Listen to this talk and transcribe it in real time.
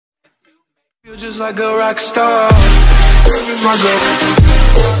Feel just like a rock star. My girl,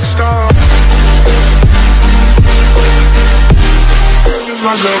 star.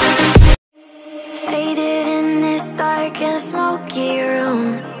 My girl. Faded in this dark and smoky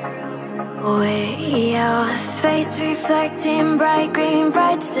room. Way out, face reflecting bright green,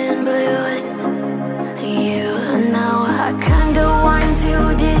 brights and blues. You know I kinda want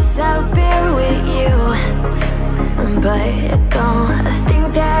to disappear with you, but I don't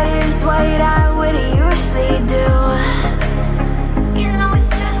think that is what I would usually do. You know it's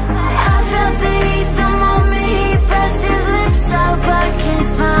just like I felt the heat the moment he pressed his lips up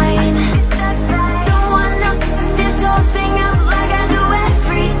against mine. Don't wanna fuck this whole thing up like I do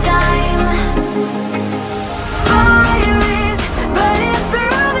every time. Fire is burning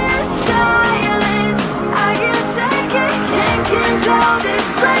through this silence. I can't take it, can't control this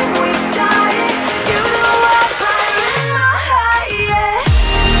flame we started. You know I fire in my heart, yeah.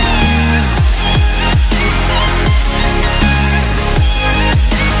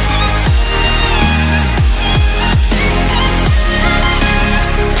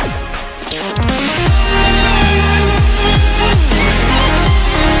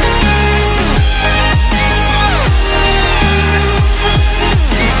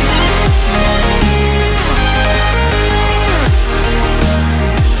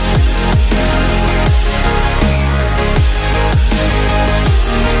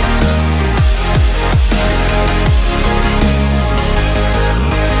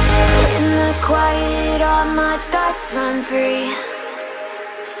 Run free,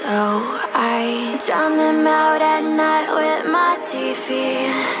 so I drown them out at night with my TV.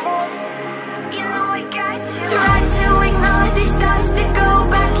 You know I got to try to ignore these thoughts that go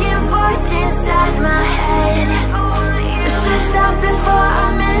back and forth inside my head. I should stop before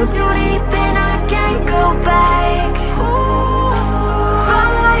I'm in too deep and I can't go back.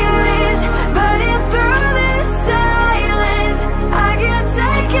 Fire is burning through this silence. I can't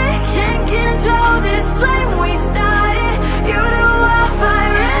take it, can't control this flame we started. You know I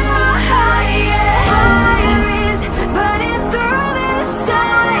fire in my heart, yeah. Fire is burning through this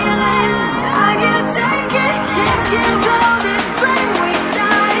silence. I can't take it, can't control this flame we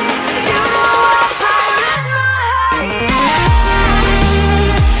started. You know I fire in my heart, yeah.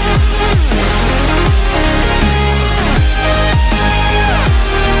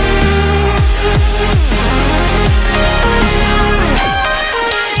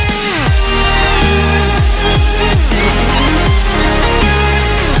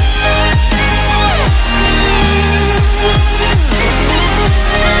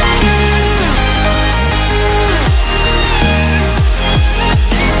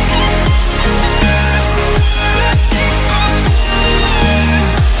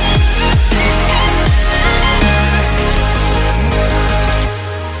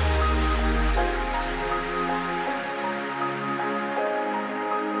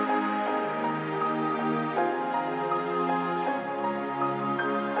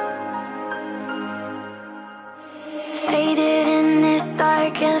 Faded in this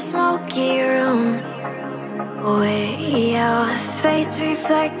dark and smoky room. Way out, face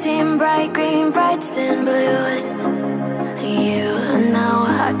reflecting bright green, brights and blues. You know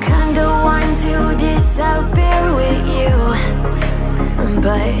I kinda want to disappear with you,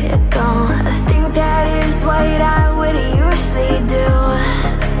 but I don't think that is what I would usually do.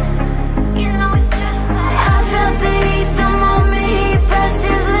 You know it's just like I felt the heat the moment he pressed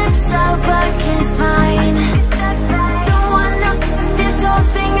his lips up against mine. This whole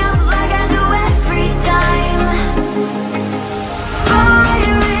thing up like I do every time.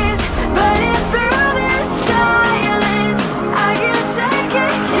 Fire is burning through this silence. I can't take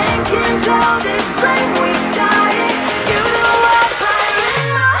it, can't control this flame we started. You know I fire in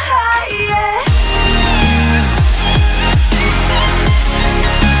my heart, yeah.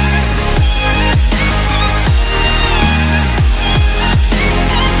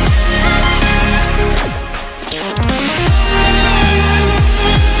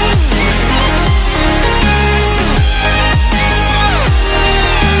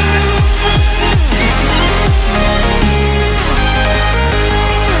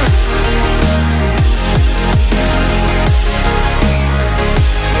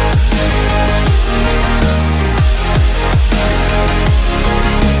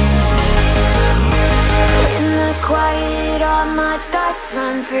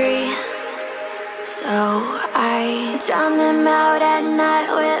 Run free, so I drown them out at night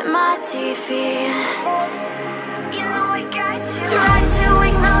with my TV. You know I got to try to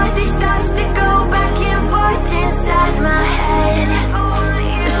ignore these thoughts that go back and forth inside my head.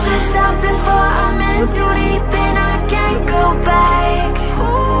 I should stop before I'm in too deep and I can't go back.